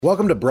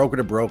Welcome to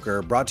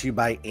Broker, brought to you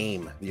by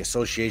AIM, the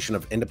Association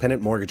of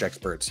Independent Mortgage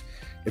Experts.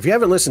 If you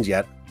haven't listened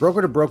yet,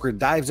 Broker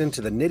dives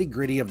into the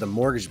nitty-gritty of the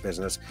mortgage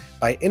business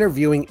by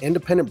interviewing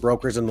independent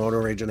brokers and loan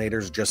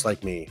originators just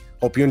like me.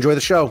 Hope you enjoy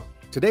the show.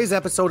 Today's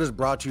episode is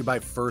brought to you by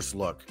First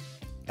Look.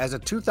 As a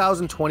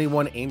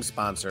 2021 AIM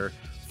sponsor,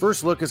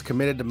 First Look is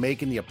committed to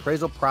making the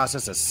appraisal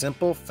process as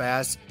simple,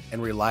 fast,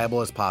 and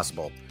reliable as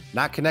possible.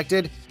 Not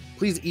connected?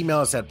 Please email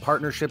us at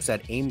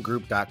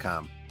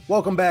partnerships@aimgroup.com.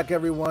 Welcome back,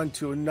 everyone,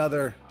 to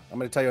another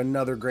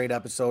great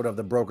episode of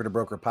the Broker to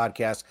Broker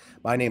podcast.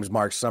 My name is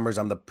Mark Summers.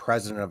 I'm the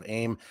president of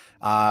AIM.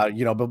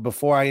 But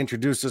before I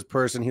introduce this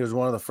person, he was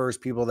one of the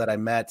first people that I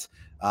met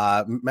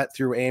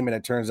through AIM, and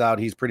it turns out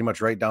he's pretty much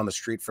right down the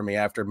street from me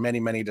after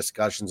many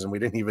discussions, and we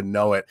didn't even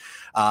know it.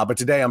 But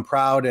today I'm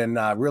proud and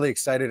really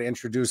excited to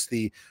introduce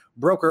the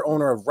broker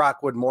owner of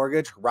Rockwood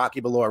Mortgage,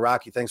 Rocky Baloy.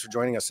 Rocky, thanks for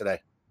joining us today.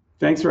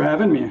 Thanks for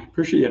having me.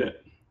 Appreciate it.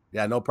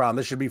 Yeah, no problem.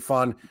 This should be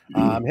fun.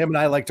 Him and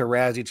I like to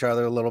razz each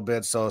other a little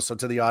bit. So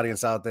to the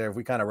audience out there, if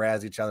we kind of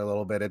razz each other a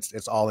little bit,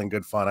 it's all in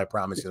good fun. I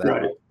promise you that.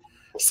 Right.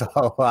 So,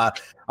 all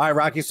right,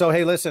 Rocky. So,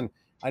 hey, listen,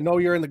 I know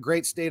you're in the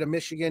great state of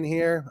Michigan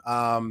here.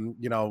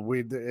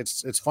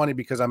 It's funny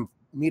because I'm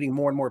meeting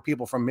more and more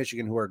people from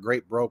Michigan who are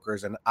great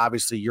brokers, and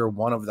obviously you're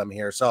one of them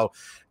here. So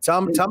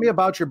tell me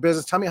about your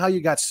business. Tell me how you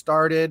got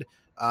started.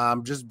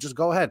 Just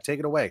go ahead. Take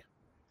it away.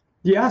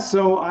 Yeah,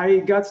 so I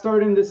got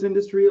started in this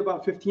industry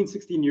about 15,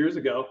 16 years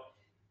ago.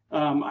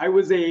 I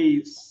was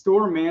a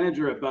store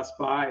manager at Best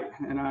Buy,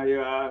 and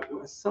I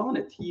was selling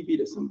a TV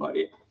to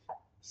somebody.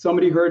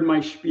 Somebody heard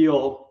my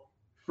spiel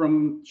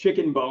from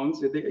Chicken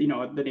Bones.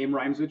 The name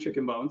rhymes with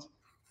chicken bones.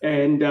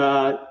 And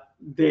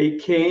they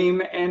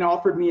came and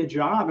offered me a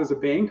job as a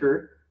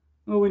banker.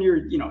 Well, when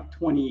you're,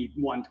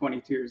 21,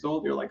 22 years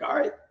old, you're like, all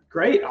right,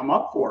 great, I'm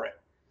up for it.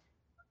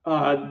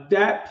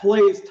 That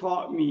place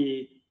taught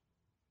me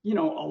a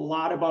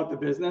lot about the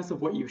business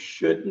of what you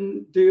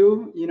shouldn't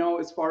do,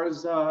 as far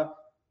as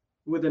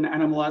with an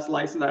NMLS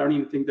license. I don't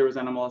even think there was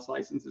NMLS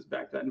licenses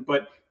back then,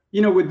 but,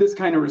 with this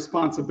kind of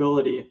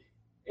responsibility.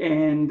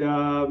 And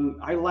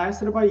I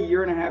lasted about a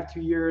year and a half,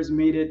 2 years,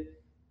 made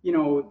it,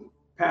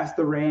 past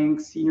the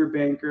ranks, senior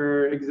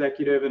banker,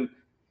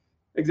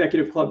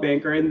 executive club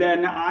banker. And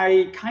then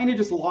I kind of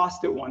just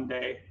lost it one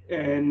day.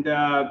 And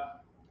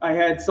I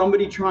had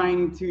somebody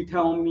trying to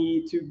tell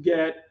me to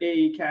get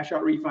a cash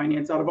out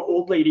refinance out of an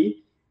old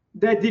lady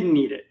that didn't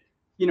need it.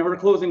 Her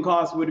closing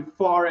costs would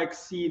far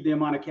exceed the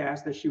amount of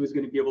cash that she was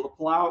going to be able to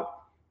pull out.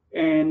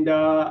 And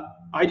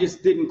I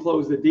just didn't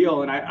close the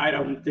deal. And I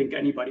don't think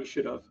anybody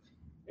should have.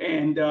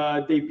 And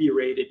they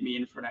berated me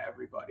in front of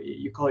everybody.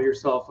 You call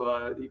yourself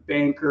a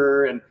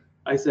banker. And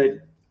I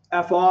said,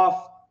 F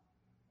off,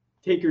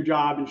 take your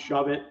job and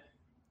shove it.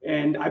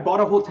 And I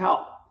bought a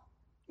hotel.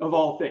 Of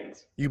all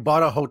things. You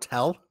bought a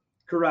hotel?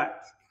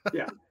 Correct.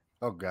 Yeah.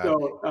 Oh, God.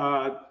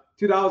 So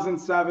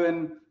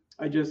 2007,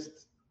 I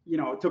just,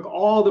 took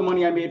all the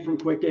money I made from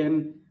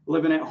Quicken,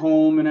 living at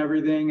home and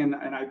everything, and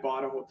I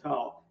bought a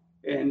hotel.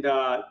 And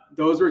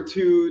those were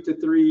 2 to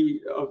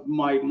 3 of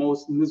my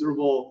most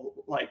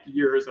miserable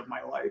years of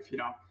my life,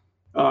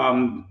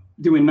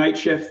 doing night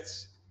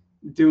shifts,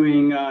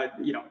 doing,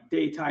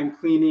 daytime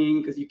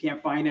cleaning because you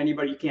can't find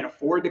anybody, you can't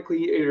afford to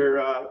clean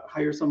or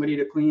hire somebody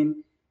to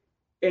clean.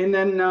 And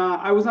then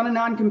I was on a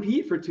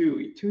non-compete for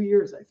two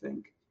years, I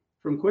think,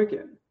 from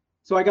Quicken.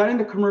 So I got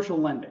into commercial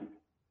lending.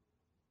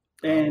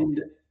 And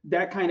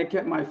that kind of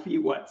kept my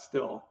feet wet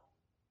still.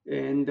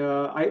 And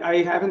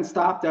I haven't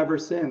stopped ever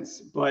since.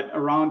 But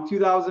around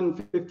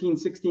 2015,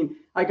 16,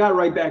 I got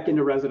right back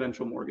into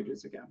residential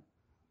mortgages again.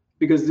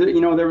 Because,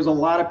 there was a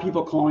lot of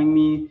people calling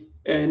me,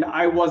 and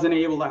I wasn't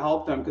able to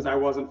help them because I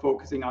wasn't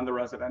focusing on the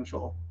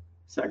residential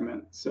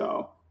segment.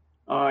 So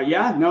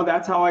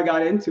that's how I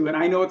got into it.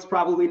 I know it's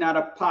probably not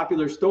a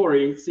popular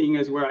story, seeing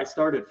as where I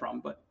started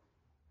from, but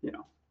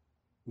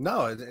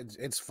No,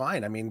 it's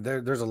fine. I mean,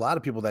 there's a lot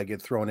of people that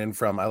get thrown in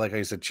from, I like how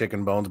you said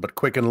Chicken Bones, but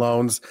Quicken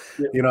Loans,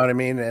 yeah. You know what I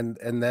mean?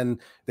 And then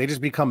they just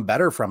become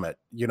better from it.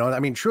 I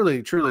mean,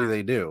 truly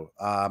they do.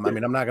 I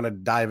mean, I'm not going to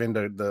dive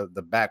into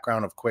the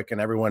background of Quicken.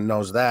 Everyone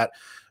knows that.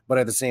 But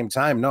at the same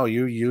time, no,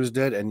 you used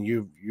it and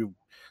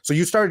so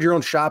you started your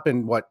own shop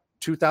in what,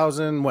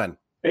 2000, when?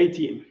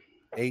 18.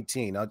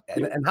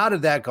 And how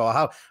did that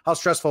go? How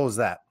stressful was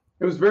that?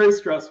 It was very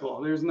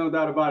stressful. There's no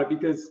doubt about it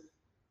because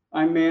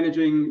I'm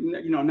managing,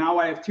 now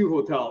I have 2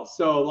 hotels.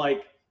 So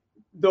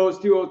those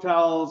 2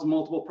 hotels,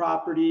 multiple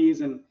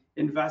properties and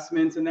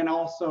investments, and then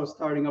also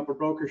starting up a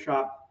broker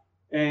shop.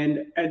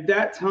 And at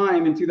that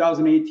time in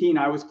 2018,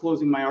 I was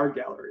closing my art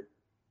gallery.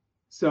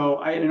 So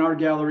I had an art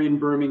gallery in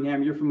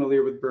Birmingham. You're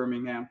familiar with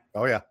Birmingham.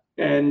 Oh, yeah.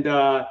 And,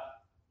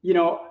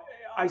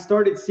 I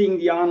started seeing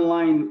the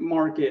online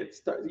market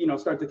start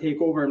to take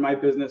over and my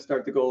business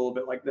start to go a little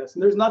bit like this.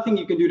 And there's nothing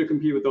you can do to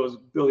compete with those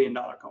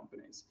billion-dollar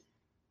companies.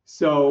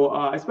 So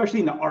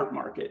especially in the art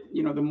market,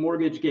 the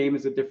mortgage game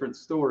is a different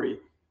story.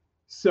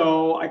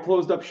 So I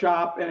closed up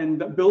shop, and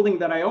the building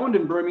that I owned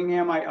in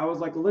Birmingham, I was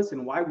like,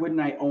 listen, why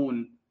wouldn't I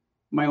own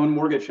my own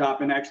mortgage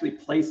shop and actually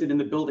place it in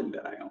the building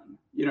that I own?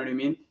 You know what I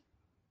mean?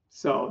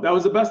 So that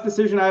was the best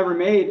decision I ever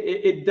made.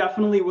 It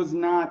definitely was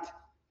not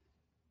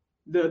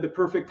the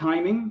perfect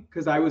timing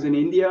because I was in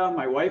India.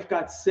 My wife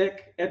got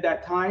sick at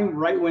that time,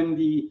 right when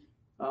the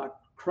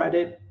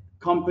credit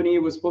company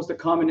was supposed to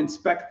come and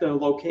inspect the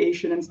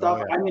location and stuff.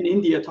 Oh, yeah. I'm in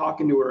India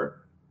talking to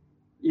her,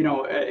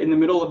 in the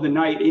middle of the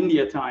night,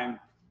 India time,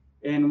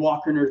 and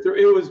walking her through.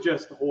 It was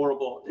just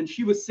horrible. And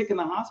she was sick in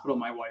the hospital,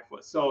 my wife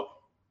was. So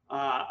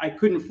I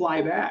couldn't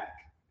fly back.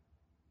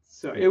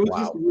 So it was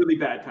just really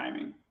bad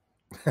timing.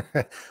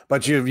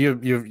 But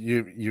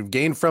you've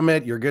gained from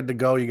it. You're good to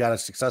go. You got a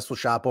successful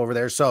shop over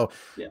there. So,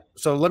 yeah.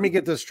 So let me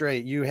get this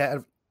straight. You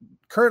have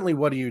currently,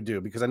 what do you do?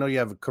 Because I know you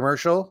have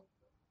commercial,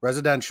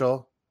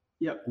 residential.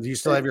 Yep. Do you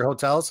still have your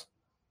hotels?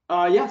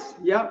 Yes.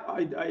 Yeah.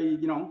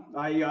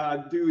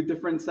 I do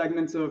different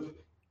segments of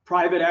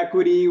private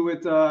equity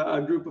with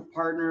a group of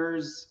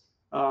partners.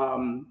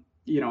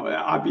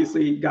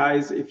 Obviously,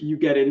 guys, if you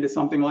get into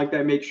something like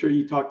that, make sure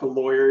you talk to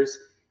lawyers.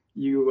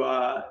 You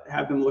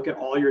have them look at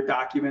all your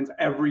documents,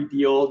 every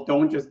deal.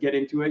 Don't just get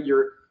into it.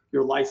 Your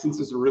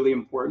licenses are really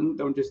important.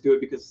 Don't just do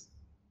it because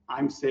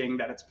I'm saying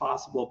that it's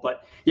possible.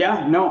 But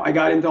yeah, no, I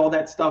got into all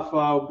that stuff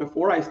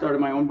before I started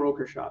my own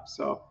broker shop.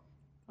 So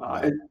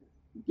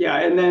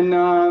and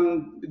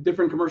then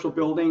different commercial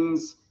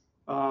buildings,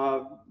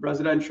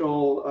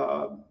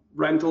 residential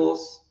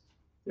rentals.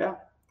 Yeah.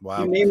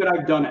 Wow. You name it,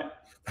 I've done it.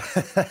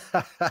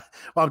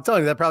 Well, I'm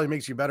telling you, that probably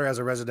makes you better as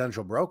a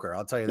residential broker.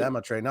 I'll tell you that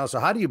much right now. So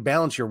how do you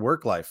balance your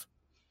work life?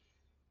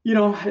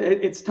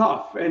 It's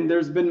tough. And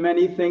there's been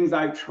many things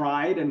I've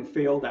tried and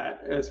failed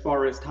at as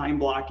far as time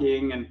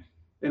blocking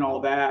and all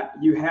that.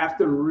 You have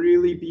to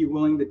really be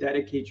willing to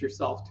dedicate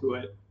yourself to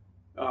it.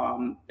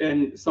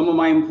 And some of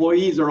my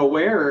employees are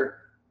aware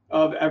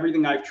of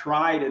everything I've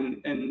tried.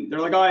 And they're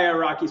like, oh yeah,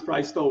 Rocky's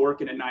probably still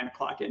working at 9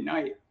 o'clock at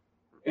night.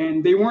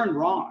 And they weren't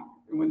wrong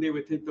when they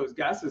would take those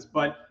guesses.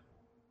 But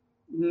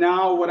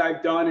now what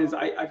I've done is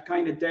I've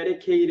kind of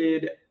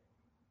dedicated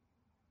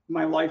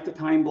my life to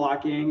time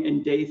blocking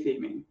and day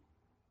theming.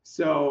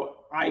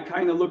 So I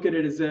kind of look at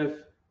it as if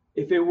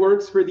it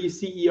works for these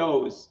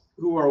CEOs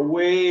who are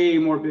way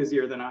more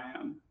busier than I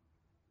am,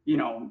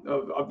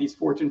 of these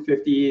Fortune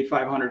 50,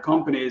 500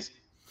 companies,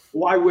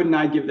 why wouldn't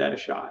I give that a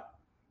shot?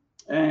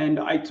 And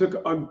I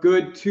took a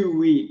good 2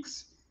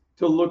 weeks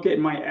to look at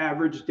my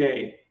average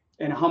day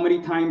and how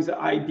many times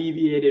I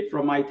deviated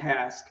from my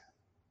task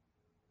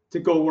to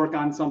go work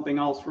on something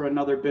else for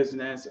another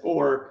business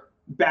or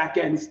back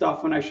end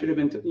stuff when I should have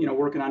been,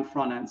 working on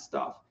front end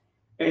stuff.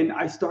 And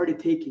I started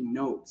taking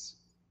notes,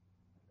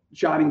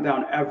 jotting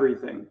down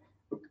everything.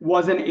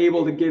 Wasn't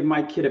able to give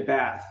my kid a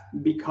bath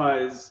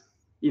because,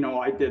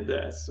 I did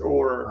this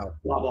or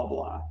blah, blah,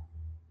 blah.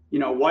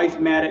 Wife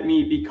mad at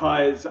me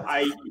because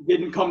I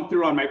didn't come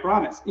through on my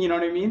promise. You know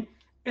what I mean?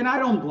 And I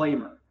don't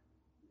blame her.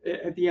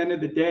 At the end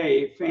of the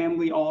day,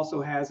 family also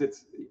has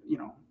its,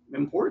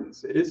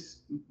 importance. It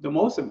is the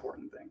most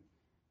important thing.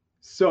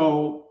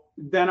 So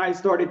then I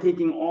started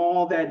taking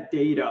all that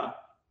data,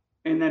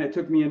 and then it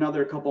took me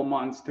another couple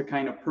months to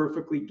kind of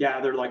perfectly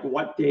gather like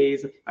what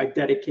days I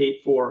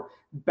dedicate for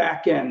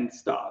back end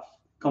stuff,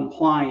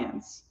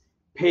 compliance,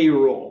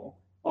 payroll,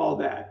 all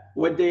that.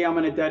 What day I'm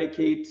going to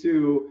dedicate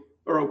to,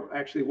 or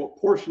actually what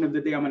portion of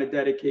the day I'm going to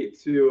dedicate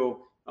to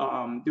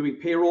doing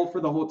payroll for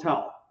the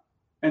hotel,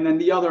 and then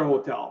the other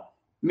hotel,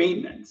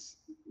 maintenance.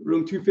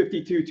 Room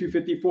 252,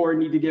 254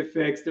 need to get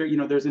fixed.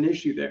 There's an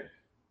issue there.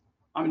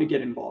 I'm going to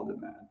get involved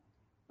in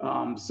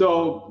that.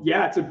 So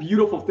yeah, it's a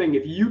beautiful thing.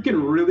 If you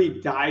can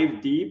really dive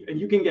deep and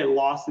you can get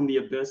lost in the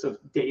abyss of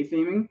day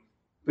theming,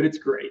 but it's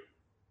great.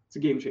 It's a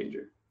game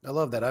changer. I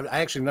love that. I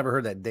actually never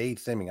heard that day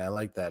theming. I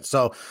like that.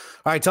 So, all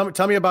right,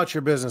 tell me about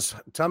your business.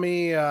 Tell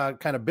me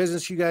kind of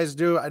business you guys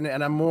do. And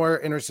I'm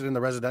more interested in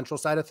the residential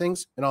side of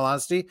things, in all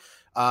honesty.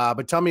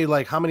 But tell me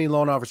like how many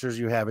loan officers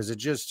you have. Is it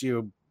just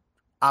you?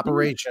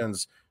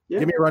 Operations? Yeah.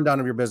 Give me a rundown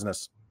of your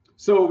business.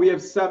 So we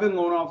have 7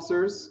 loan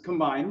officers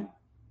combined.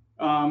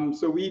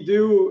 So we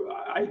do,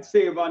 I'd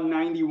say about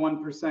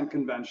 91%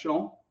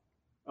 conventional.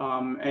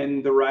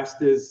 And the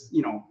rest is,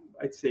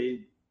 I'd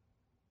say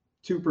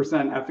 2%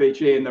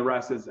 FHA and the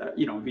rest is,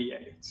 VA.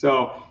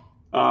 So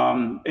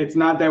it's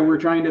not that we're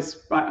trying to,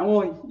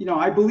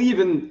 I believe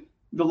in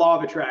the law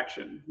of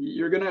attraction.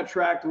 You're going to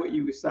attract what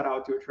you set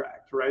out to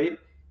attract, right?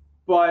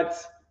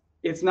 But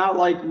it's not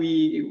like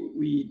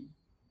we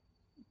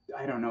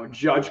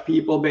judge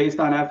people based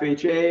on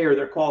FHA or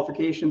their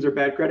qualifications or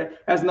bad credit. It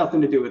has nothing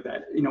to do with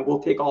that. We'll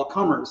take all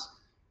comers.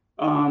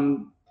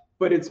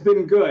 But it's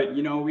been good.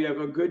 We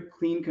have a good,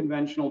 clean,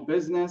 conventional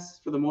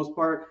business for the most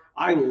part.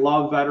 I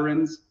love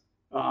veterans.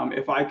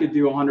 If I could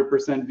do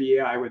 100%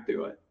 VA, I would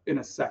do it in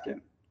a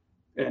second.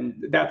 And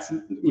that's,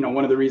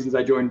 one of the reasons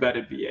I joined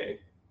Vetted VA.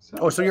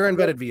 So you're in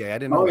Vetted VA. I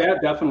didn't know. Oh, yeah,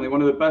 definitely.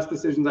 One of the best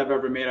decisions I've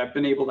ever made. I've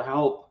been able to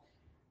help,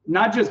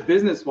 not just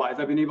business-wise,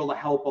 I've been able to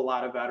help a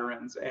lot of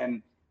veterans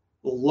and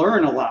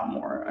learn a lot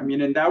more.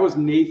 And that was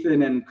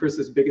Nathan and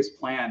Chris's biggest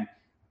plan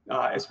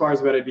as far as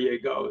Vetted VA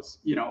goes,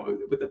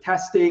 with the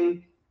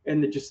testing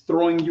and just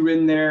throwing you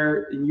in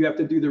there, and you have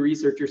to do the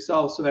research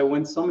yourself so that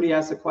when somebody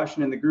asks a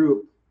question in the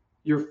group,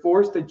 you're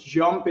forced to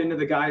jump into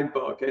the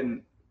guidebook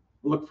and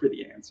look for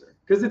the answer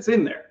because it's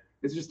in there.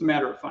 It's just a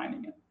matter of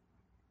finding it.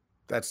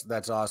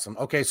 That's awesome.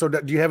 Okay, so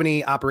do you have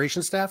any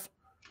operations staff?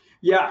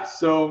 Yeah.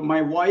 So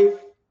my wife,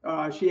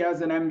 she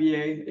has an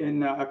MBA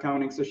in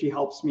accounting, so she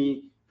helps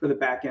me for the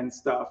back end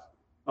stuff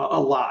a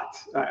lot.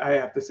 I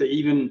have to say,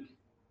 even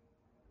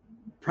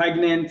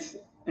pregnant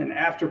and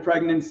after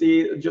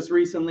pregnancy, just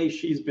recently,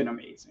 she's been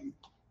amazing.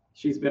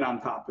 She's been on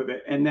top of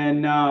it. And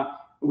then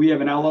we have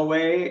an LOA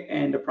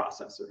and a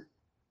processor.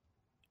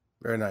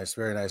 Very nice,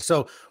 very nice.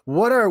 So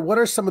what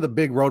are some of the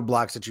big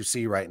roadblocks that you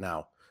see right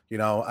now? You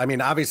know, I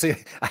mean,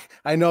 obviously,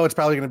 I know it's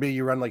probably going to be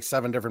you run like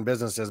 7 different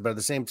businesses, but at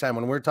the same time,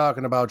 when we're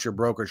talking about your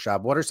broker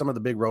shop, what are some of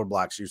the big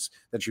roadblocks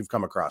that you've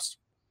come across?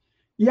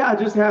 Yeah,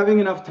 just having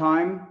enough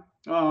time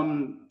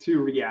to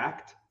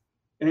react.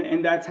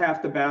 And that's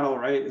half the battle,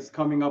 right? Is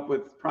coming up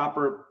with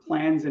proper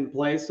plans in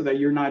place so that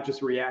you're not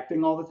just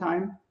reacting all the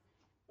time.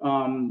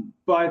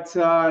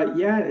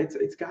 Yeah,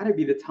 it's got to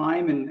be the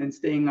time and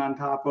staying on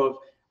top of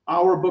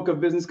our book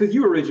of business, because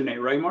you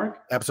originate, right,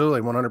 Mark?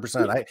 Absolutely,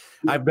 100%.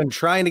 I've been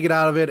trying to get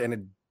out of it,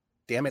 and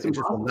damn it, it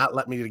just will not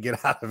let me to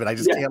get out of it. I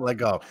just can't let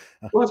go.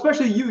 Well,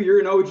 especially you're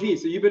an OG,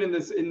 so you've been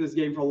in this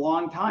game for a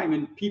long time,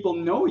 and people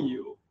know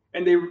you,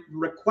 and they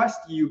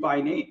request you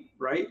by name,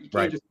 right? You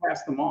can't just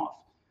pass them off.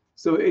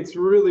 So it's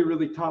really,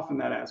 really tough in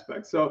that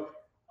aspect. So,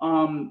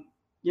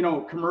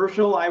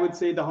 commercial, I would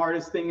say the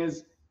hardest thing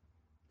is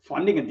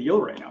funding a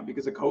deal right now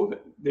because of COVID.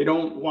 They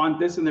don't want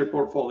this in their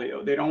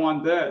portfolio. They don't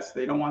want this.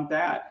 They don't want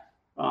that.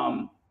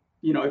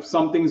 If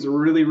something's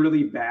really,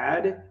 really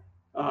bad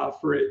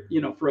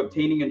for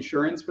obtaining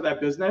insurance for that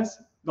business,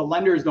 the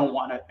lenders don't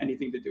want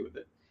anything to do with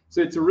it.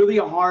 So it's really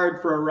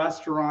hard for a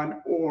restaurant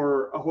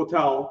or a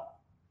hotel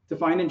to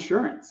find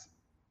insurance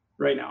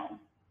right now,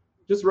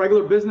 just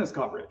regular business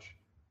coverage.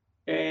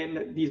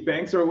 And these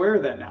banks are aware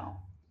of that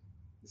now.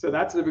 So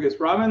that's the biggest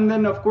problem. And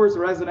then, of course,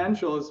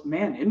 residential is,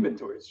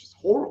 inventory is just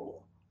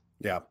horrible.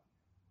 Yeah.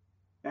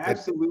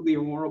 Absolutely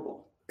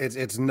horrible.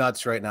 It's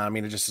nuts right now. I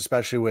mean, just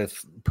especially with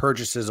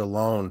purchases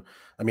alone.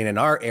 I mean, in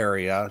our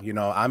area,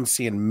 I'm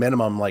seeing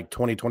minimum like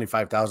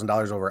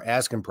 $20,000-$25,000 over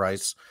asking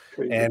price.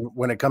 Crazy. And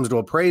when it comes to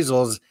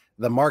appraisals,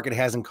 the market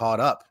hasn't caught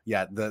up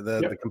yet.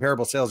 The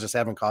comparable sales just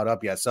haven't caught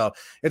up yet. So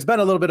it's been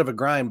a little bit of a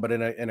grind, but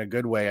in a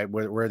good way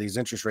where these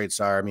interest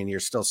rates are. I mean, you're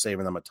still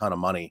saving them a ton of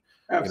money,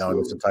 in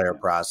this entire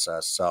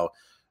process. So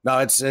no,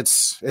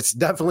 it's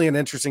definitely an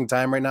interesting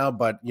time right now,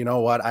 but you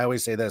know what? I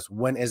always say this: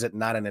 when is it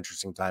not an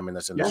interesting time in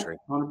this industry?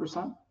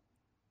 100%.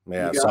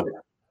 Yeah. So, all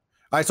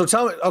right. So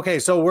tell me, okay.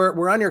 So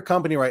we're on your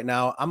company right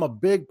now. I'm a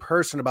big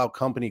person about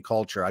company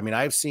culture. I mean,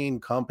 I've seen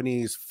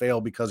companies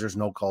fail because there's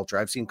no culture.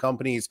 I've seen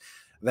companies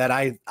that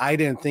I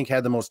didn't think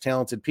had the most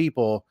talented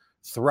people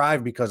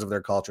thrive because of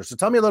their culture. So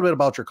tell me a little bit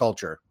about your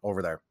culture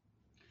over there.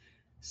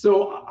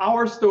 So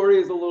our story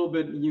is a little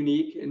bit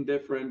unique and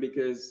different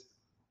because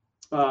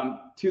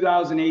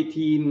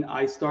 2018,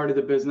 I started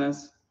the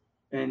business,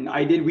 and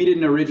we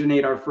didn't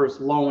originate our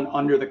first loan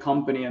under the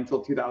company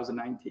until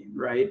 2019,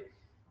 right?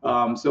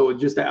 So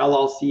just the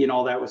LLC and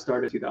all that was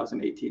started in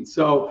 2018.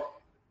 So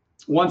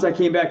once I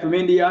came back from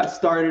India,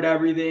 started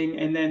everything,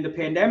 and then the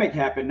pandemic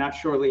happened not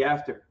shortly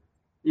after,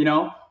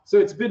 So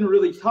it's been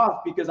really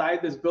tough because I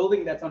have this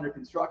building that's under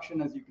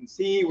construction. As you can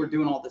see, we're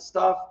doing all this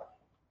stuff.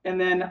 And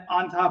then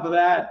on top of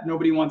that,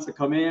 nobody wants to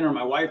come in, or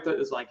my wife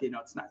is like,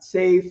 it's not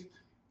safe.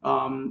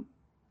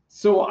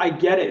 So I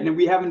get it. And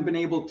we haven't been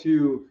able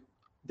to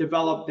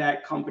develop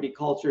that company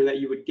culture that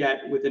you would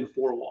get within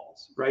 4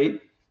 walls, right?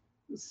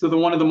 So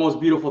one of the most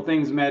beautiful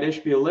things Matt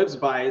Ishbia lives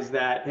by is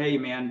that, hey,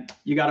 man,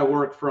 you got to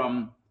work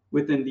from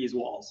within these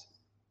walls.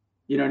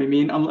 You know what I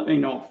mean?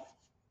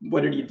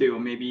 What did he do?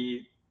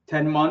 Maybe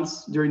 10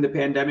 months during the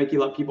pandemic,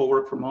 you let people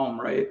work from home,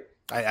 right?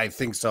 I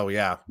think so,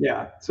 yeah.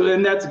 Yeah. So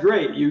then that's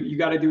great. You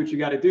got to do what you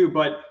got to do.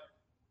 But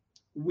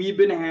we've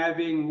been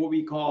having what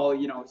we call,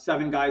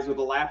 7 guys with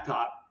a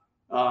laptop.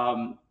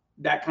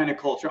 That kind of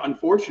culture,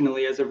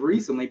 unfortunately, as of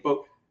recently,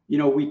 but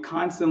we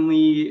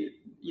constantly,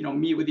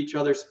 meet with each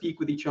other, speak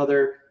with each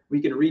other. We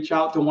can reach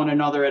out to one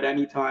another at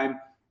any time.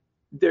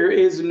 There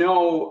is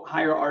no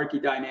hierarchy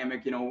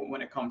dynamic,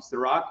 when it comes to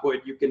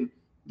Rockwood. You can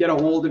get a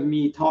hold of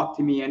me, talk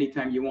to me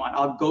anytime you want.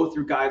 I'll go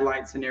through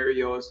guideline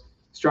scenarios,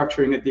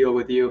 structuring a deal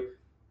with you.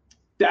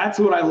 That's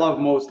what I love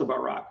most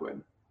about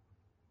Rockwood.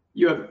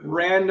 You have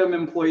random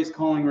employees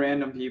calling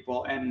random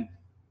people, and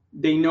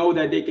they know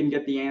that they can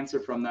get the answer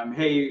from them.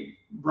 Hey,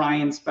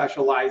 Brian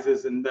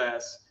specializes in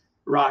this.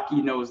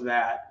 Rocky knows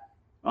that.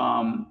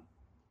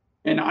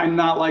 And I'm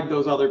not like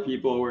those other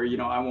people where,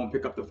 I won't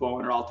pick up the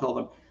phone, or I'll tell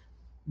them,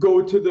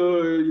 go to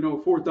the,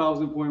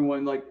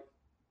 4,000.1,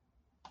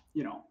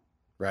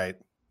 Right.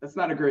 That's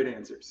not a great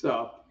answer.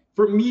 So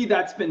for me,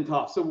 that's been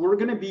tough. So we're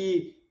going to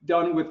be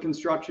done with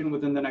construction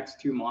within the next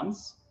 2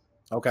 months.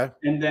 Okay.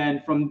 And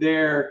then from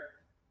there,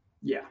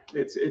 yeah,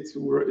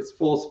 it's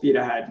full speed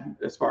ahead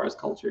as far as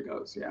culture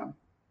goes. Yeah.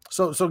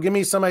 So give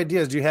me some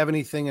ideas. Do you have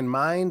anything in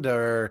mind,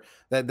 or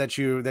that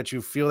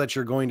you feel that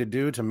you're going to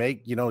do to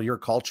make, your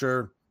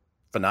culture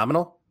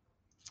phenomenal?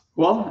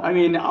 Well, I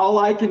mean, all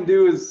I can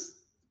do is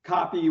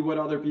copy what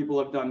other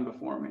people have done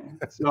before me.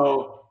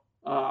 So,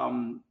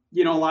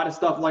 you know, a lot of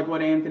stuff like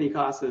what Anthony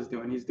Costa is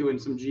doing. He's doing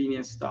some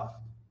genius stuff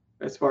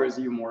as far as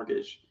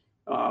UMortgage.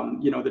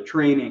 You know, the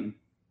training,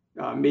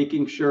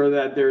 making sure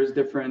that there's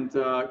different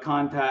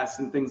contests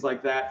and things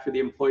like that for the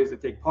employees to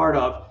take part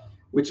of,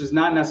 which is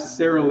not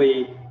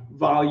necessarily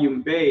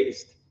volume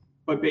based,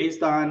 but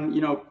based on, you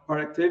know,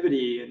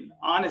 productivity and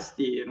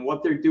honesty and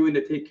what they're doing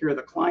to take care of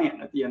the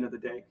client at the end of the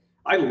day.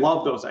 I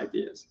love those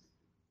ideas.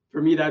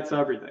 For me, that's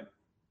everything.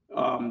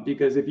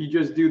 Because if you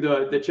just do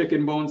the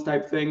chicken bones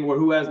type thing where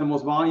who has the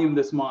most volume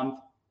this month,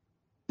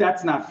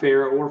 that's not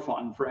fair or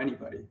fun for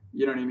anybody.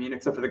 You know what I mean?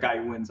 Except for the guy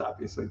who wins,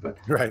 obviously. But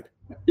right.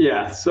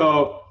 Yeah.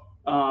 So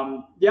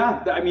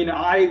yeah, I mean,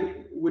 I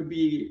would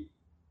be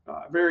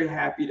very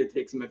happy to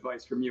take some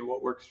advice from you.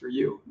 What works for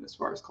you as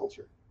far as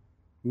culture?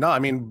 No, I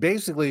mean,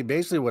 basically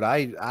what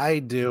I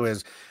do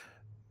is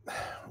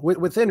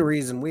within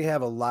reason, we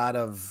have a lot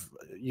of,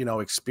 you know,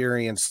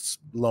 experienced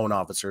loan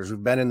officers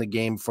who've been in the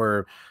game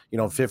for, you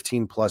know,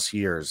 15 plus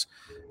years.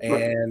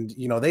 And,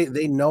 you know,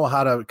 they know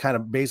how to kind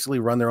of basically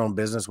run their own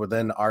business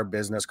within our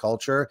business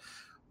culture.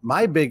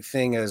 My big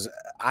thing is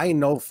I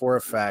know for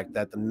a fact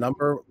that the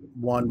number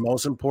one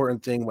most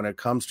important thing when it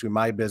comes to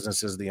my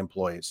business is the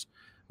employees.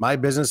 My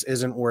business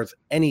isn't worth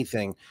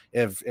anything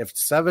if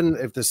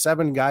the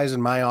 7 guys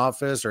in my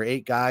office or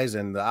 8 guys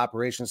and the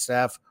operations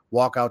staff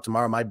walk out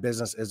tomorrow, my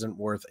business isn't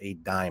worth a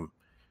dime.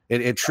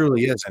 It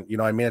truly isn't. You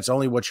know, I mean, it's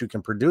only what you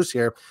can produce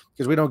here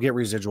because we don't get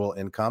residual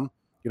income.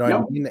 You know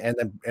what I mean?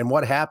 And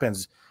what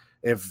happens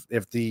if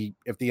the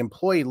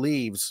employee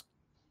leaves?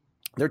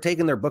 They're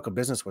taking their book of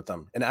business with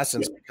them in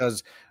essence,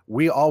 because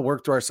we all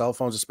work through our cell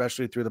phones,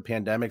 especially through the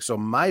pandemic. So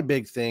my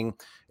big thing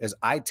is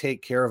I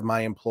take care of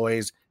my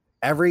employees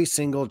every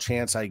single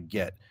chance I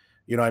get.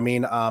 You know what I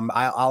mean?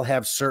 I'll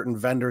have certain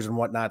vendors and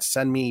whatnot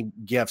send me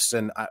gifts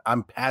and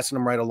I'm passing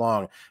them right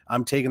along.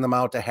 I'm taking them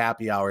out to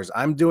happy hours.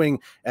 I'm doing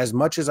as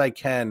much as I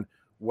can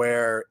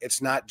where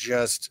it's not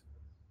just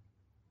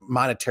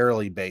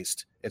monetarily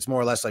based. It's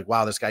more or less like,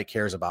 wow, this guy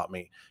cares about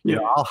me. You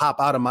know, I'll hop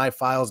out of my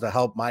files to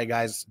help my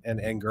guys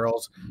and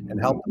girls and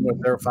help them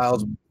with their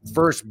files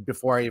first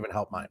before I even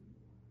help mine.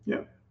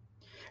 Yeah.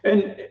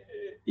 And,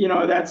 you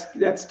know,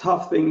 that's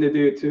tough thing to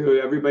do too.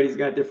 Everybody's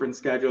got different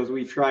schedules.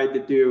 We tried to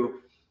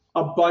do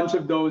a bunch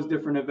of those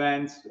different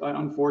events.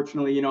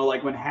 Unfortunately, you know,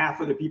 like when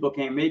half of the people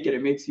can't make it,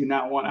 it makes you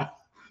not want to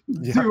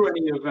do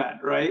any event,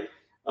 right?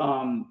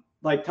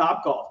 Like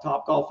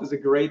Topgolf is a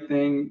great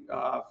thing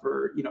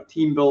for, you know,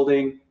 team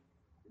building,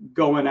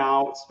 going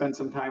out, spend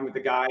some time with the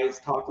guys,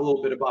 talk a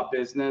little bit about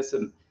business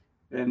and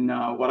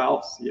what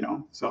else, you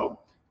know? So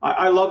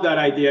I love that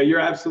idea. You're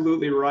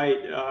absolutely right.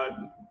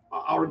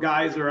 Our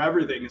guys are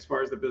everything as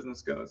far as the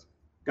business goes.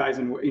 Guys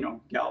and, you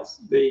know, gals,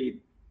 they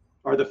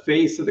are the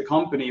face of the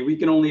company. We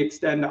can only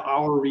extend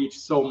our reach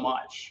so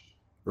much,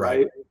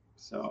 right?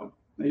 So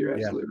you're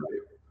absolutely right.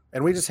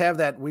 And we just have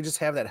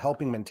that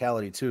helping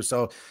mentality too.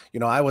 So,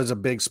 you know, I was a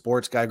big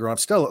sports guy growing up,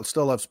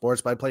 still love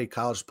sports, but I played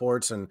college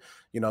sports. And,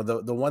 you know,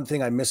 the one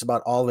thing I miss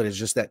about all of it is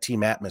just that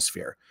team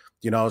atmosphere,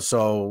 you know?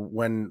 So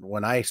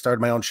when I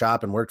started my own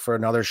shop and worked for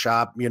another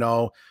shop, you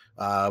know,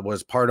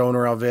 was part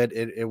owner of it.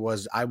 It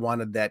was, I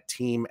wanted that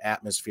team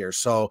atmosphere.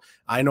 So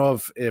I know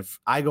if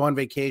I go on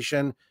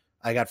vacation,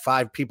 I got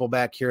 5 people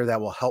back here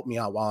that will help me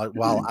out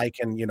while I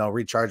can, you know,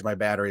 recharge my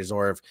batteries.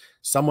 Or if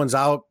someone's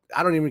out,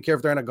 I don't even care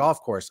if they're in a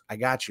golf course. I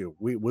got you.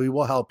 We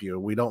will help you.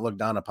 We don't look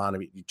down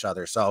upon each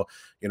other. So,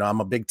 you know,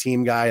 I'm a big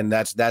team guy, and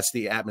that's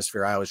the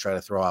atmosphere I always try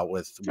to throw out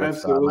with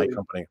my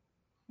company.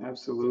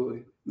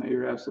 Absolutely. No,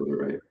 you're absolutely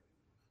right.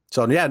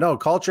 So yeah, no,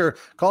 culture's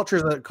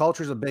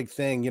a big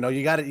thing. You know,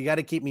 you got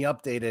to keep me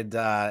updated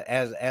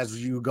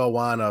as you go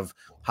on of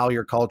how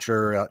your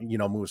culture you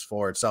know, moves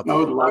forward. So I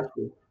would love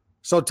to.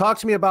 So talk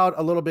to me about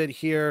a little bit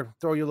here,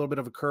 throw you a little bit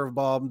of a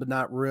curveball, but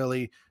not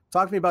really.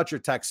 Talk to me about your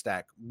tech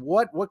stack.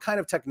 What kind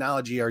of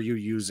technology are you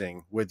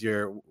using with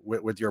your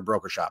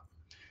broker shop?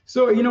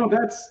 So, you know,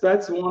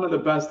 that's one of the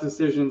best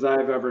decisions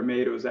I've ever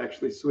made. It was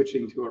actually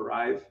switching to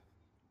Arrive.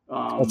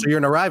 So you're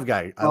an Arrive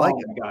guy. I like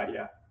it. God,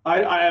 yeah.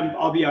 I am.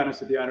 I'll be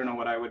honest with you. I don't know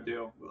what I would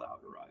do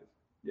without Arrive.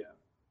 Yeah.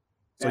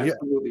 So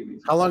absolutely.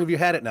 How long have you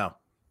had it now?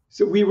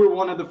 So we were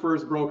one of the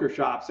first broker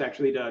shops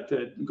actually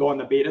to go on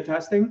the beta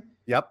testing.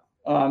 Yep.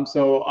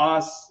 So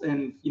us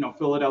and, you know,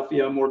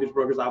 Philadelphia Mortgage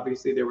Brokers,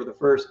 obviously they were the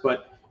first,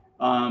 but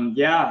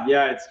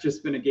yeah, it's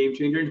just been a game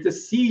changer. And to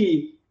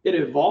see it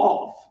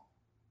evolve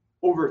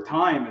over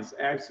time is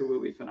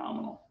absolutely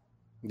phenomenal.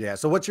 Yeah.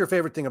 So what's your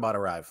favorite thing about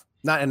Arrive?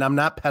 And I'm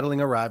not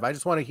peddling Arrive. I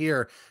just want to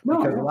hear,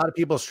 because a lot of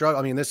people struggle.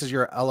 I mean, this is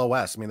your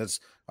LOS. I mean,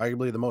 that's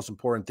arguably the most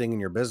important thing in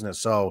your business.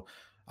 So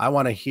I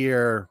want to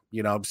hear,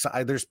 you know,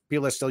 there's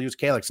people that still use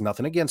Calyx,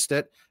 nothing against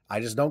it. I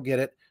just don't get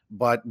it.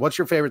 But what's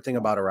your favorite thing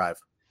about Arrive?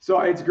 So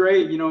it's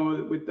great, you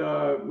know, with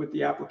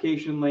the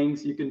application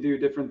links, you can do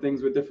different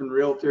things with different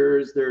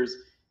realtors. There's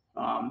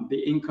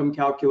the income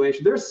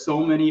calculation. There's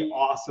so many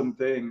awesome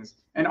things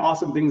and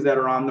awesome things that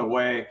are on the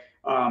way.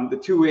 The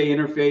two-way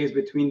interface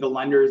between the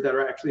lenders that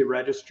are actually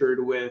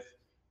registered with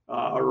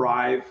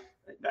Arrive,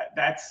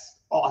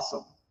 that's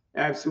awesome.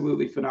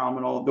 absolutely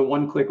phenomenal. The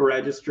one-click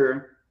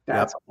register,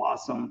 that's Yep.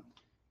 awesome.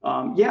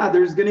 Yeah,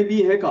 there's going to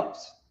be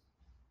hiccups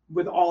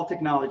with all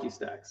technology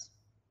stacks.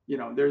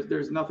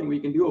 There's nothing we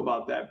can do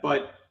about that.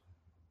 But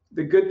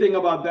the good thing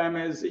about them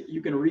is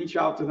you can reach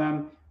out to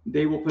them.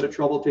 They will put a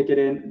trouble ticket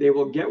in. They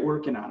will get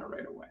working on it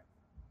right away.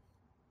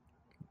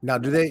 Now,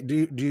 do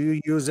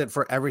you use it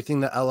for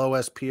everything, the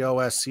LOS,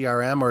 POS,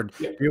 CRM, or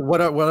Yeah.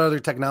 what other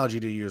technology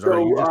do you use, or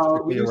are you just We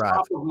strictly use Arrive?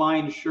 Top of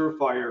Mind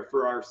Surefire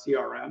for our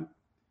CRM.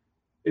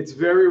 It's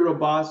very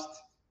robust.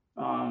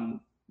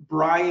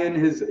 Brian,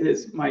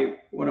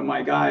 one of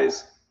my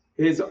guys,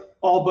 has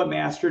all but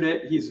mastered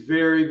it. He's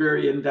very,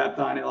 very in depth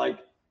on it,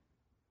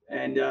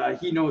 and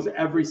he knows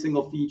every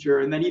single feature.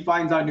 And then he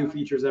finds out new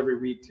features every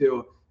week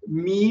too.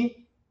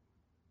 Me,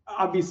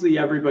 obviously,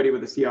 everybody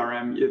with a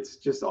CRM, it's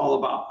just all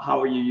about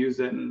how you use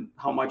it and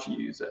how much you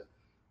use it.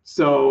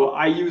 So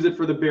I use it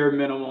for the bare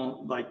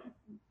minimum,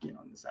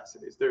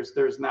 necessities.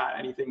 There's not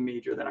anything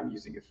major that I'm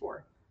using it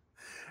for.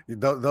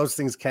 Those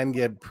things can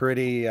get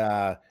pretty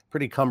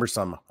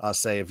cumbersome. I'll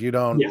say, if you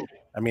don't, Yeah.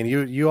 I mean,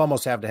 you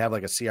almost have to have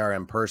like a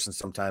CRM person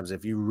sometimes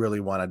if you really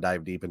want to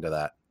dive deep into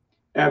that.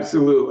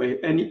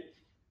 Absolutely. And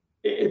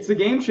it's a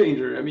game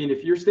changer. I mean,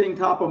 if you're staying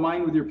top of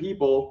mind with your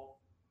people,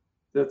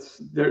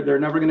 they're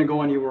never going to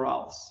go anywhere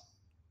else.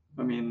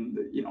 I mean,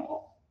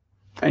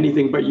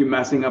 anything but you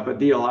messing up a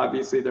deal,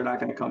 obviously they're not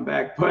going to come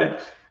back.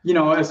 But,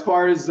 as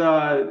far as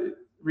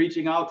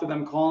reaching out to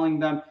them, calling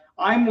them,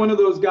 I'm one of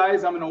those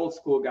guys. I'm an old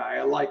school guy.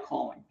 I like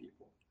calling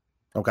people.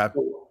 Okay.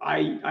 So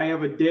I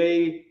have a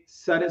day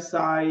set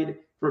aside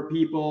for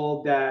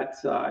people that,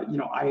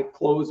 I have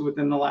closed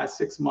within the last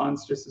 6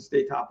 months just to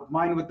stay top of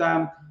mind with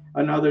them.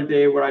 Another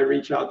day where I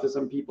reach out to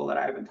some people that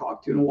I haven't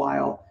talked to in a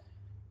while.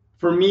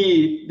 For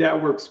me, that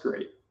works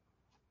great.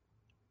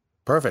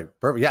 Perfect.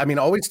 Yeah, I mean,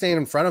 always staying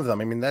in front of them.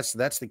 I mean, that's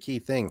the key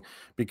thing,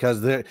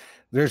 because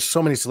there's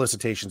so many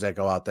solicitations that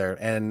go out there,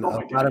 and a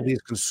lot of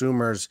these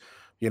consumers,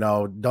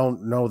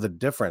 don't know the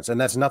difference. And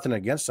that's nothing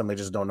against them. They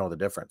just don't know the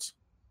difference.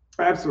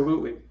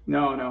 Absolutely.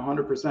 No,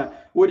 100%.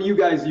 What do you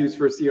guys use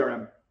for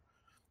CRM?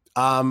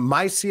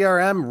 My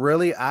CRM,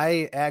 really,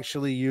 I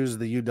actually use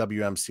the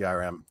UWM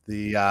CRM.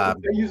 I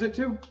use it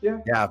too. Yeah.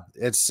 Yeah,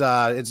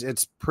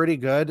 it's pretty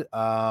good.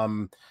 I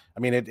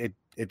mean,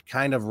 it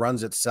kind of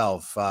runs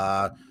itself.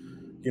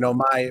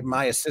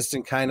 My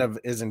assistant kind of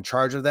is in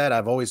charge of that.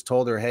 I've always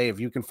told her, hey, if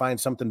you can find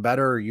something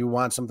better, or you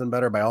want something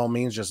better, by all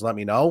means, just let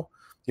me know.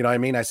 You know what I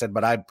mean? I said,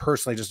 but I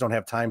personally just don't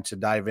have time to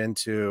dive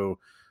into,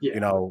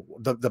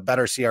 the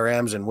better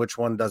CRMs and which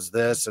one does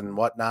this and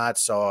whatnot.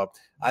 So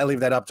I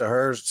leave that up to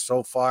her.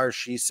 So far,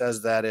 she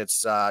says that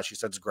she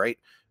said it's great,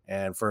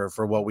 and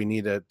for what we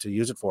need to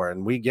use it for.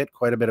 And we get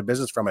quite a bit of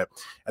business from it.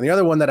 And the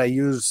other one that I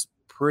use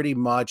pretty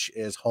much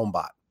is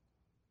HomeBot.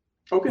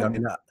 Okay. I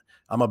mean,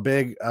 I'm a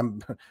big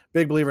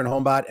believer in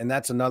HomeBot, and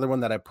that's another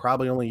one that I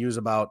probably only use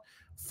about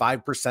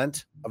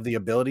 5% of the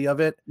ability of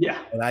it. Yeah.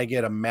 And I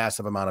get a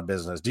massive amount of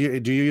business. Do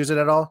you use it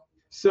at all?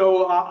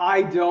 So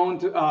I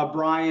don't.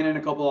 Brian and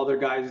a couple other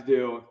guys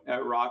do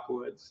at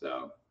Rockwood.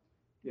 So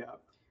yeah,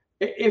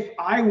 if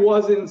I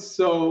wasn't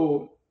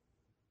so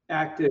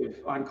active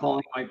on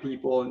calling my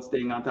people and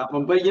staying on top of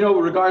them, but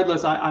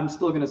regardless, I'm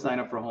still going to sign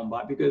up for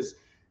HomeBot because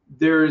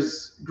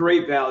there's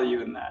great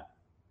value in that.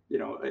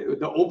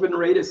 The open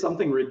rate is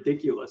something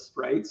ridiculous,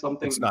 right?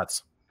 It's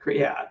nuts.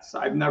 Yeah,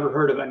 I've never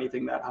heard of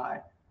anything that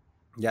high.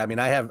 Yeah, I mean,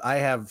 I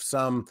have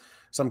some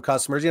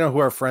customers, who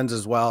are friends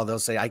as well. They'll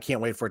say, I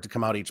can't wait for it to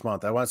come out each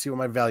month. I want to see what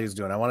my value is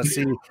doing. I want to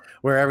see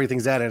where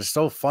everything's at. And it's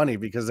so funny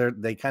because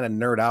they kind of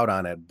nerd out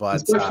on it. But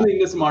especially in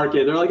this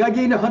market, they're like, I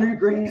gained 100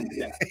 grand.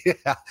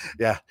 Yeah.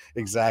 yeah,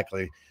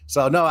 exactly.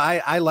 So no,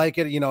 I like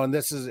it,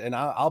 and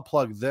I'll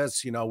plug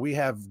this. We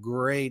have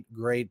great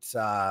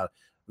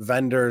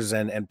vendors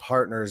and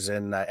partners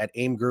at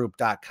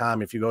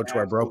aimgroup.com. If you go to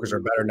our Brokers Are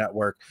Better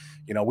network,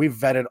 we've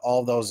vetted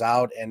all those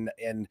out.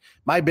 And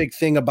my big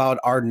thing about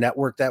our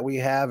network that we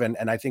have, and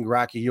I think,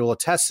 Rocky, you'll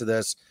attest to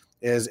this,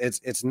 is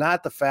it's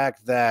not the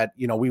fact that,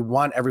 we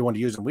want everyone to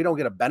use them. We don't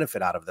get a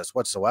benefit out of this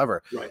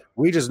whatsoever. Right.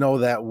 We just know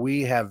that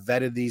we have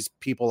vetted these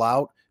people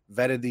out,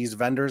 vetted these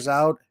vendors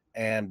out,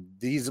 and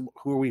these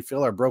who we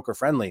feel are broker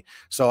friendly.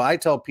 So I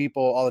tell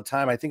people all the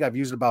time, I think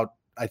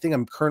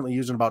I'm currently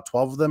using about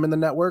 12 of them in the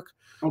network.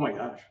 Oh my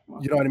gosh. Wow.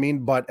 You know what I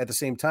mean? But at the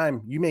same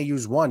time, you may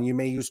use one, you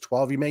may use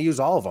 12, you may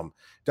use all of them.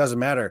 Doesn't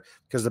matter,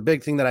 because the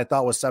big thing that I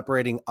thought was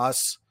separating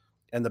us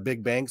and the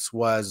big banks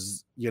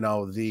was,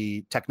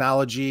 the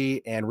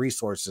technology and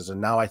resources.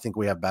 And now I think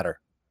we have better.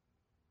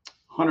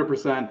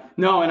 100%.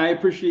 No, and I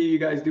appreciate you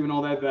guys doing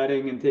all that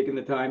vetting and taking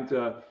the time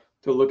to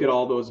look at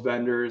all those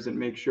vendors and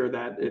make sure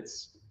that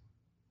it's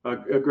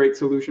a great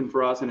solution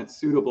for us and it's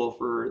suitable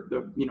for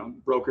the,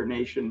 broker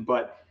nation.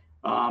 But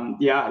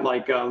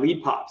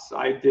Lead Pops,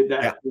 I did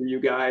that for you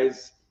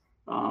guys.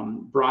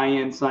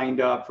 Brian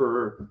signed up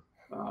for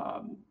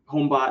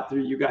HomeBot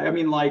through you guys. I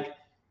mean,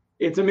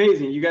 it's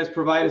amazing. You guys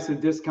provide us a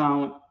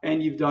discount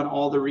and you've done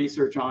all the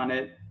research on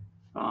it.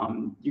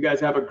 You guys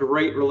have a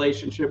great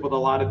relationship with a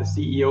lot of the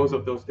CEOs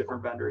of those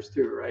different vendors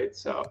too, right?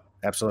 So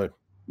absolutely.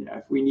 Yeah,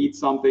 if we need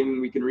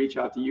something, we can reach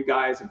out to you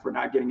guys if we're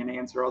not getting an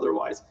answer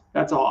otherwise.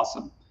 That's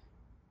awesome.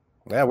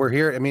 Yeah, we're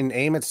here. I mean,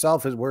 AIM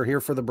itself is we're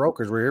here for the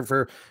brokers. We're here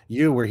for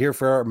you. We're here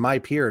for my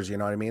peers. You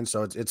know what I mean?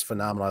 So it's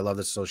phenomenal. I love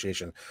this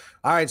association.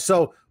 All right.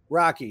 So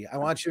Rocky, I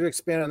want you to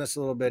expand on this a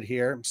little bit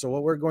here. So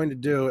what we're going to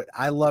do,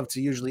 I love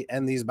to usually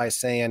end these by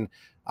saying,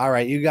 all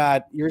right, you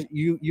got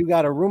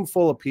a room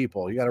full of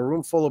people. You got a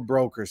room full of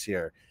brokers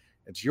here.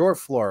 It's your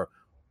floor.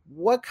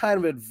 What kind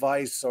of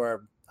advice,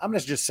 or I'm going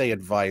to just say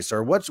advice,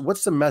 or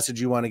what's the message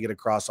you want to get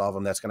across all of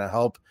them that's going to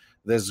help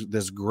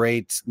this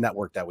great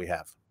network that we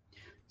have?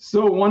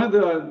 So one of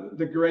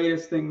the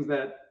greatest things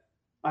that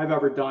I've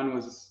ever done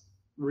was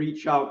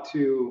reach out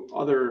to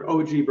other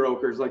OG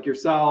brokers like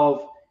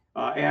yourself,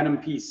 Adam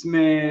P.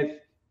 Smith,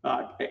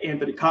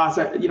 Anthony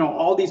Casa,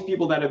 all these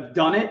people that have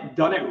done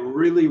it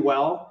really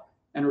well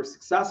and were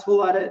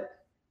successful at it,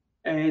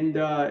 and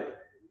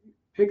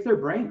pick their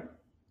brain.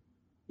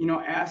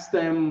 Ask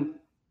them,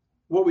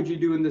 what would you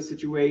do in this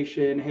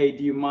situation? Hey,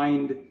 do you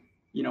mind,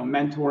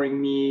 mentoring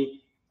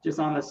me just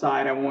on the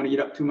side? I won't want to eat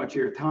up too much of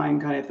your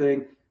time, kind of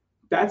thing.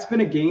 That's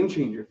been a game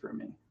changer for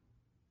me.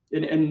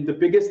 And the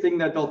biggest thing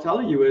that they'll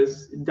tell you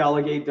is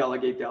delegate,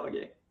 delegate,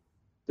 delegate.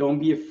 Don't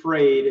be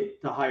afraid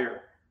to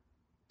hire.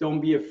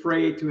 Don't be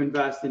afraid to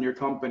invest in your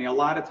company. A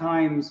lot of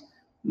times,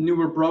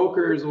 newer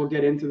brokers will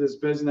get into this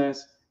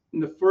business,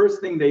 and the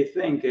first thing they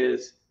think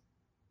is,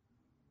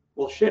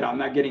 well, shit, I'm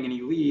not getting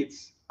any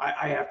leads.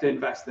 I have to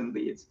invest in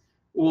leads.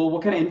 Well,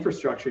 what kind of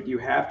infrastructure do you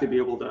have to be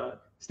able to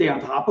stay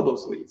on top of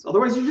those leads?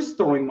 Otherwise, you're just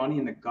throwing money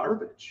in the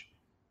garbage.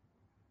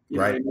 You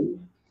know what I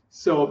mean?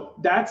 So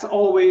that's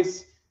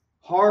always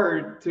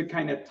hard to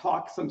kind of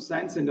talk some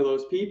sense into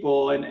those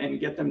people and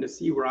get them to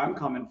see where I'm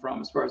coming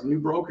from as far as new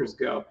brokers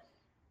go.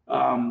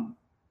 And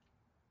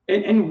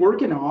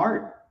working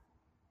hard,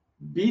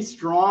 be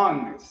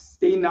strong,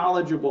 stay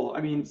knowledgeable.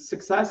 I mean,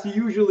 success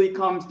usually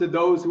comes to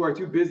those who are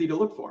too busy to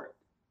look for it.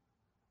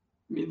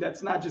 I mean,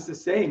 that's not just a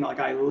saying, like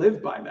I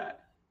live by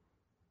that.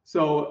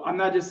 So I'm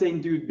not just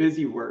saying do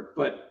busy work,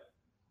 but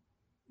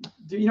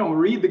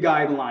read the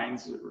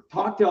guidelines,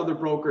 talk to other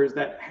brokers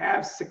that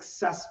have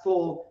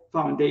successful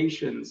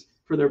foundations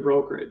for their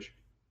brokerage.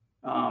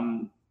 I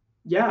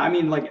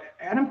mean, like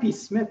Adam P.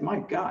 Smith, my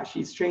gosh,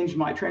 he's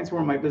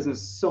transformed my business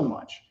so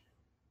much.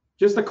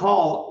 Just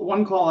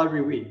one call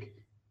every week.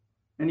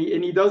 And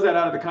he does that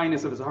out of the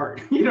kindness of his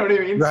heart. You know what I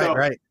mean?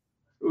 Right.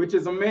 Which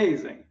is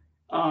amazing.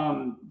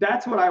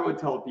 That's what I would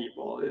tell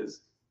people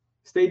is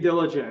stay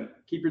diligent,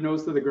 keep your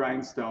nose to the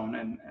grindstone,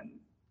 and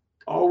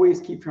always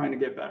keep trying to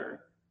get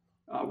better.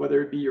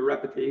 Whether it be your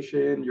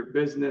reputation, your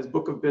business,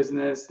 book of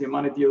business, the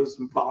amount of deals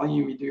and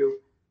volume you do.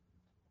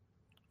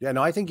 Yeah,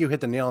 no, I think you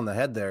hit the nail on the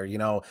head there.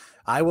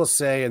 I will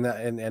say, and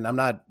I'm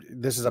not,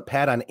 this is a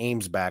pat on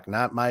AIM's back,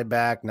 not my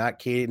back, not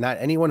Katie, not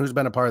anyone who's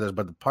been a part of this,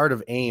 but the part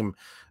of AIM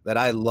that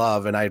I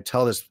love, and I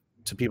tell this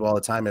to people all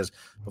the time, is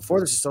before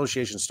this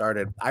association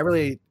started, I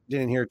really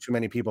didn't hear too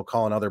many people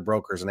calling other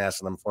brokers and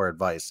asking them for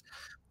advice.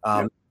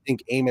 I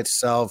think AIM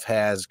itself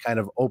has kind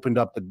of opened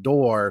up the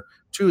door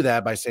to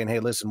that by saying, hey,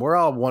 listen, we're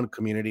all one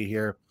community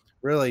here.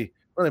 Really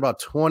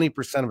about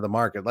 20% of the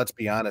market. Let's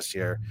be honest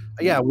here.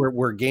 Yeah,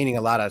 we're gaining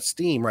a lot of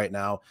steam right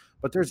now,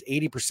 but there's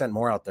 80%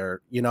 more out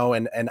there,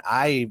 and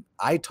I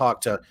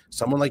talk to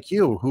someone like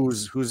you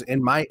who's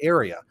in my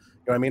area. You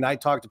know what I mean? I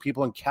talk to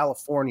people in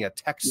California,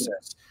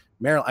 Texas,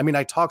 Maryland. I mean,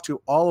 I talk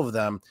to all of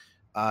them,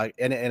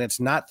 and it's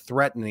not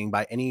threatening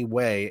by any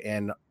way.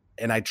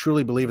 And I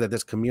truly believe that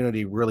this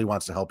community really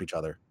wants to help each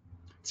other.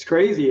 It's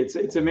crazy.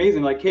 It's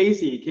amazing. Like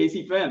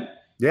Casey Finn.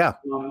 Yeah.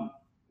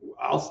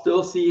 I'll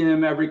still see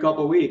him every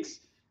couple of weeks.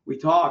 We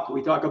talk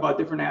about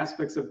different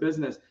aspects of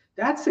business.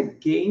 That's a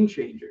game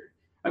changer.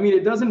 I mean,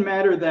 it doesn't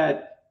matter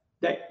that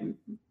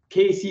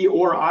Casey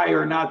or I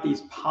are not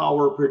these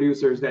power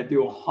producers that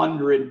do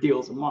 100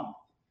 deals a month.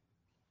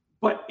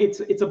 But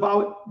it's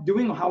about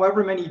doing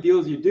however many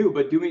deals you do,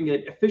 but doing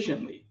it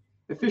efficiently,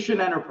 efficient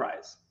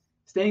enterprise,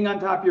 staying on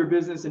top of your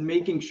business and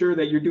making sure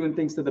that you're doing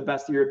things to the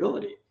best of your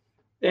ability.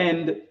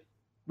 And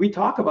we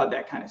talk about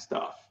that kind of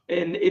stuff,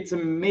 and it's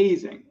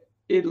amazing.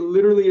 It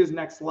literally is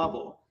next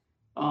level.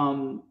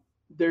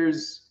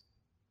 There's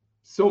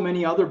so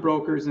many other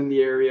brokers in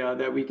the area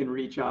that we can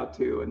reach out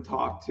to and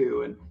talk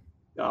to, and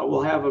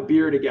we'll have a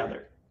beer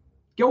together.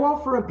 Go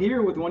out for a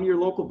beer with one of your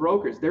local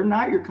brokers. They're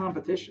not your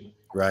competition.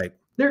 Right.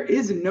 There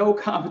is no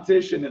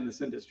competition in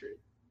this industry.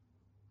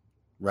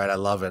 Right. I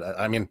love it.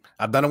 I mean,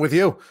 I've done it with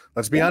you.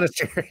 Let's be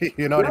honest here.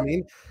 You know what I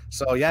mean?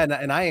 So yeah.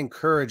 And I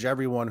encourage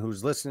everyone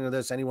who's listening to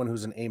this, anyone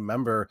who's an AIM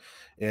member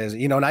is,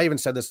 and I even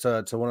said this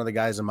to one of the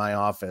guys in my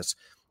office.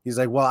 He's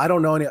like, well, I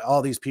don't know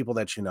all these people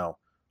that you know.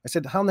 I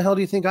said, how in the hell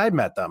do you think I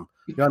met them?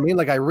 You know what I mean?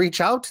 Like I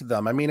reach out to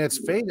them. I mean, it's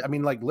fake. I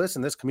mean, like,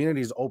 listen, this community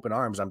is open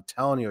arms. I'm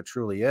telling you, it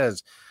truly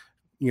is.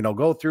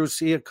 Go through,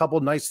 see a couple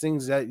of nice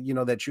things that,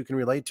 that you can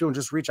relate to and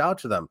just reach out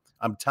to them.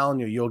 I'm telling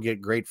you, you'll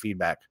get great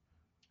feedback.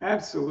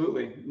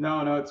 Absolutely.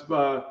 No, it's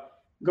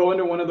go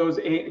into one of those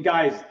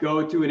guys,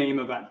 go to an AIM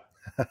event.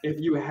 If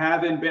you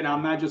haven't been,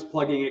 I'm not just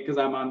plugging it because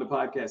I'm on the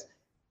podcast.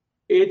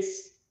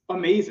 It's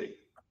amazing.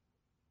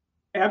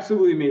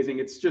 Absolutely amazing.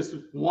 It's just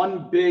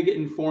one big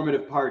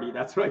informative party.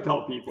 That's what I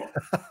tell people.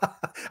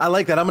 I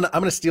like that. I'm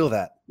gonna steal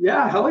that.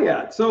 Yeah, hell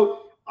yeah.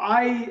 So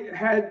I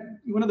had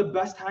one of the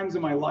best times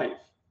of my life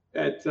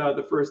at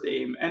the first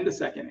AIM and the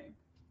second AIM.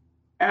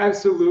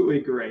 Absolutely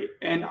great.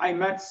 And I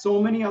met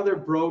so many other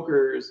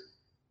brokers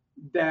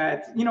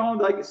that,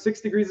 like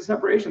 6 degrees of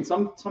separation.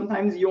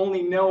 Sometimes you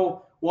only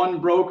know one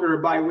broker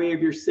by way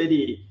of your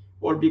city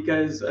or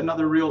because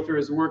another realtor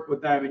has worked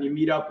with them and you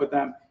meet up with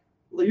them.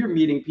 You're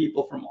meeting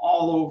people from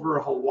all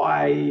over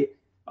Hawaii.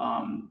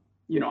 Andres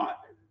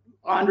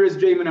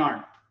J.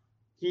 Menard,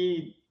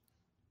 he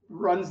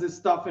runs this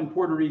stuff in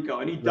Puerto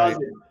Rico and he does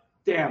it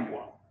damn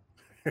well.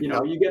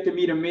 You get to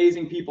meet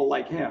amazing people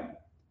like him.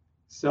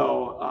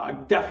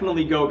 So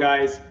definitely go,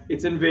 guys.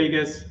 It's in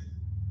Vegas.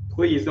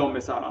 Please don't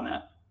miss out on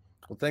that.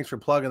 Well, thanks for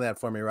plugging that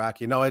for me,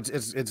 Rocky. No,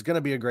 it's going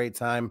to be a great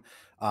time.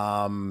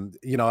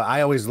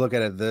 I always look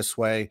at it this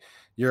way.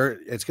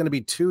 It's going to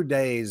be 2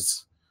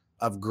 days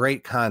of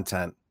great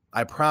content.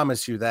 I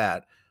promise you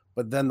that.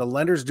 But then the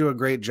lenders do a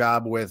great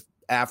job with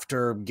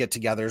after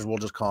get-togethers, we'll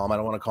just call them. I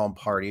don't want to call them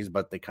parties,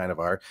 but they kind of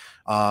are.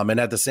 And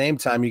at the same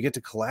time, you get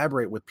to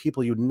collaborate with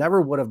people you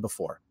never would have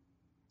before.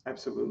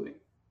 Absolutely.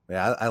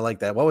 Yeah, I like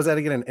that. What was that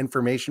again? An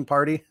information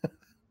party?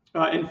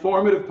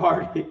 Informative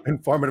party.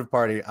 Informative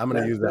party. I'm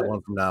going to use that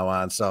one from now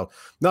on. So,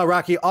 no,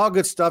 Rocky, all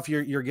good stuff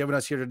you're giving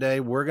us here today.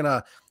 We're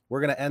gonna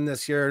end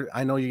this here.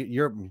 I know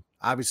you're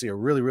obviously a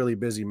really, really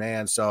busy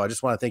man. So I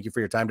just want to thank you for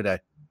your time today.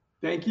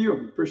 Thank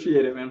you.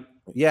 Appreciate it, man.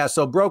 Yeah.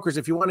 So brokers,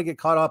 if you want to get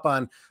caught up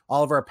on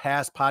all of our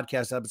past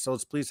podcast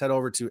episodes, please head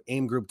over to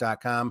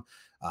aimgroup.com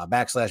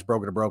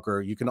 /broker to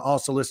broker. You can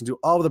also listen to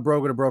all of the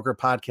Broker to Broker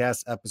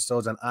podcast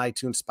episodes on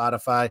iTunes,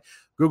 Spotify,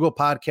 Google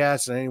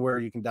Podcasts, and anywhere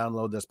you can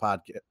download this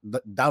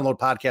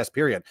podcast,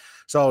 period.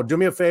 So do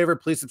me a favor,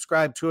 please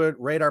subscribe to it,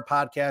 rate our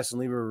podcast, and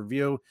leave a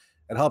review.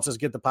 It helps us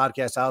get the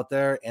podcast out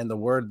there and the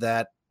word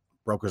that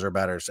brokers are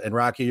better. And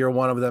Rocky, you're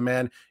one of them,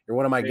 man. You're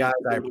one of my guys.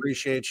 I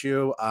appreciate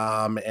you.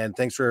 And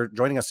thanks for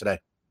joining us today.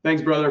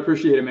 Thanks, brother.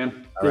 Appreciate it,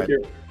 man. Take care.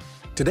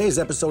 Today's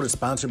episode is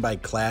sponsored by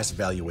Class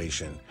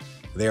Valuation.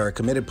 They are a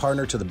committed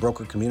partner to the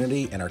broker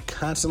community and are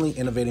constantly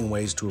innovating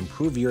ways to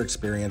improve your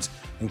experience,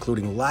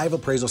 including live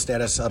appraisal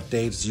status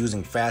updates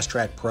using Fast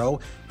Track Pro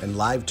and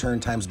live turn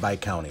times by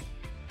county.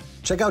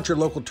 Check out your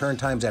local turn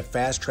times at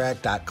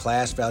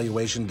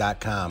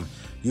fasttrack.classvaluation.com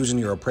using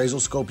your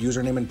Appraisal Scope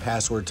username and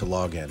password to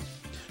log in.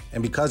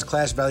 And because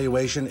Class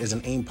Valuation is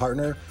an AIM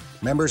partner,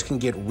 members can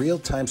get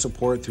real-time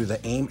support through the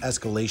AIM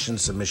escalation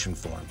submission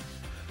form.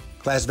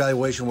 Class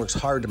Valuation works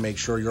hard to make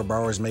sure your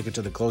borrowers make it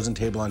to the closing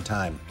table on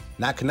time.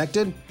 Not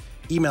connected?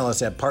 Email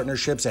us at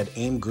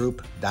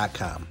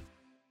partnerships@aimgroup.com.